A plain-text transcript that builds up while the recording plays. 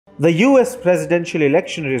The US presidential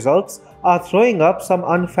election results are throwing up some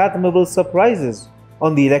unfathomable surprises.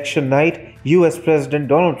 On the election night, US President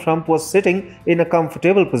Donald Trump was sitting in a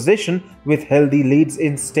comfortable position with healthy leads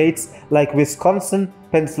in states like Wisconsin,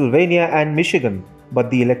 Pennsylvania, and Michigan.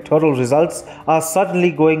 But the electoral results are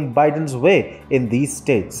suddenly going Biden's way in these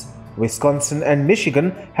states. Wisconsin and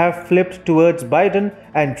Michigan have flipped towards Biden,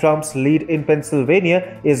 and Trump's lead in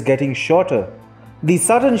Pennsylvania is getting shorter. The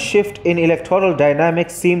sudden shift in electoral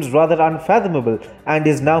dynamics seems rather unfathomable and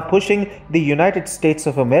is now pushing the United States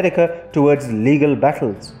of America towards legal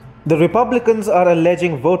battles. The Republicans are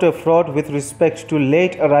alleging voter fraud with respect to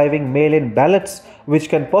late arriving mail-in ballots, which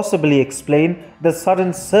can possibly explain the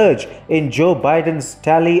sudden surge in Joe Biden's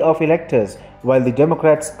tally of electors, while the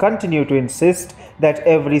Democrats continue to insist that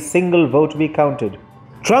every single vote be counted.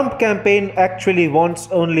 Trump campaign actually wants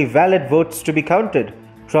only valid votes to be counted.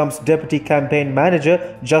 Trump's deputy campaign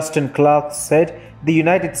manager, Justin Clark, said the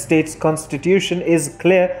United States Constitution is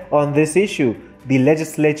clear on this issue. The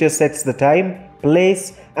legislature sets the time,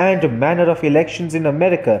 place, and manner of elections in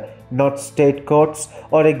America, not state courts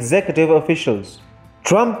or executive officials.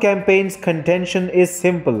 Trump campaign's contention is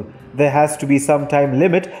simple. There has to be some time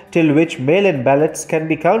limit till which mail-in ballots can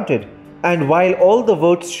be counted. And while all the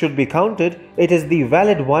votes should be counted, it is the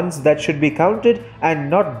valid ones that should be counted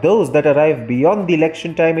and not those that arrive beyond the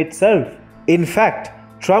election time itself. In fact,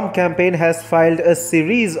 Trump campaign has filed a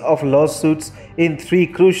series of lawsuits in 3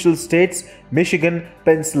 crucial states: Michigan,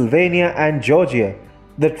 Pennsylvania, and Georgia.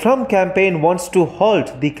 The Trump campaign wants to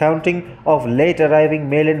halt the counting of late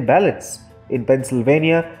arriving mail-in ballots. In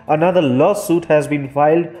Pennsylvania, another lawsuit has been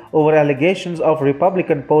filed over allegations of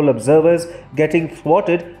Republican poll observers getting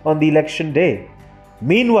thwarted on the election day.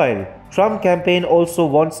 Meanwhile, Trump campaign also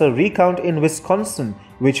wants a recount in Wisconsin,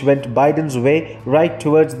 which went Biden's way right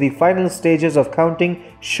towards the final stages of counting,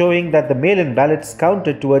 showing that the mail-in ballots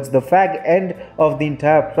counted towards the fag end of the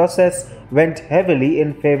entire process went heavily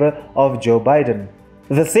in favor of Joe Biden.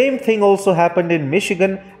 The same thing also happened in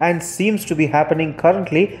Michigan and seems to be happening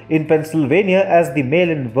currently in Pennsylvania, as the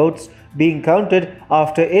mail-in votes being counted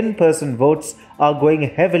after in-person votes are going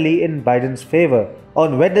heavily in Biden's favor.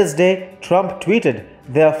 On Wednesday, Trump tweeted,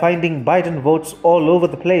 "They are finding Biden votes all over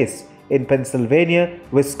the place in Pennsylvania,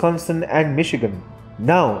 Wisconsin, and Michigan."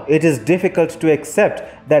 Now, it is difficult to accept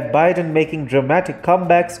that Biden making dramatic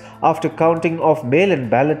comebacks after counting of mail-in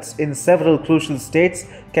ballots in several crucial states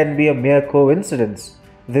can be a mere coincidence.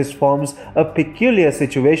 This forms a peculiar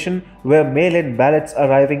situation where mail-in ballots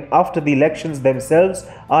arriving after the elections themselves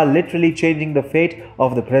are literally changing the fate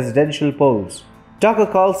of the presidential polls. Tucker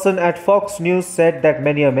Carlson at Fox News said that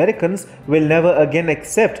many Americans will never again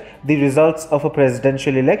accept the results of a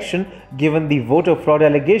presidential election given the voter fraud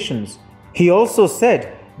allegations. He also said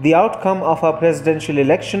the outcome of our presidential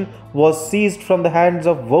election was seized from the hands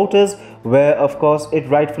of voters, where of course it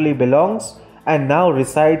rightfully belongs, and now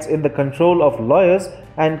resides in the control of lawyers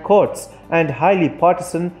and courts and highly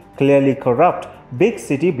partisan, clearly corrupt, big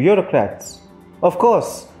city bureaucrats. Of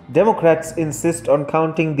course, Democrats insist on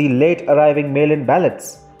counting the late arriving mail-in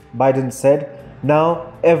ballots. Biden said, "Now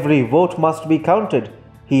every vote must be counted."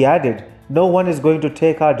 He added, "No one is going to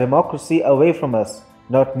take our democracy away from us.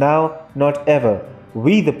 Not now, not ever.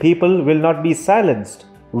 We the people will not be silenced.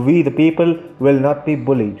 We the people will not be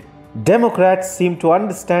bullied." Democrats seem to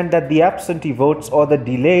understand that the absentee votes or the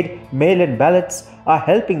delayed mail-in ballots are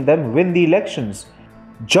helping them win the elections.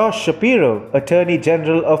 Josh Shapiro, Attorney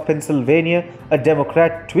General of Pennsylvania, a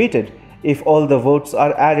Democrat, tweeted, "If all the votes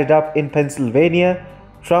are added up in Pennsylvania,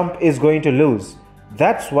 Trump is going to lose.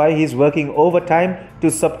 That's why he's working overtime to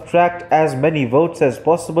subtract as many votes as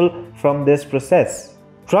possible from this process."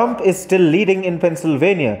 Trump is still leading in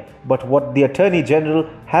Pennsylvania, but what the Attorney General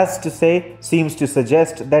has to say seems to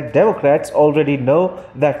suggest that Democrats already know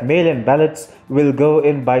that mail-in ballots will go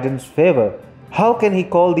in Biden's favor. How can he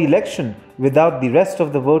call the election without the rest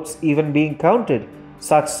of the votes even being counted?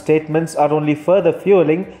 Such statements are only further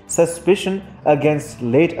fueling suspicion against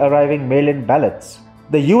late arriving mail-in ballots.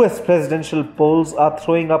 The US presidential polls are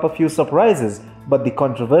throwing up a few surprises, but the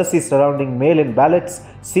controversy surrounding mail-in ballots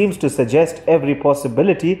seems to suggest every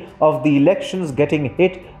possibility of the elections getting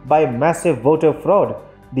hit by massive voter fraud.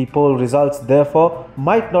 The poll results, therefore,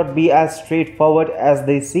 might not be as straightforward as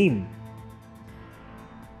they seem.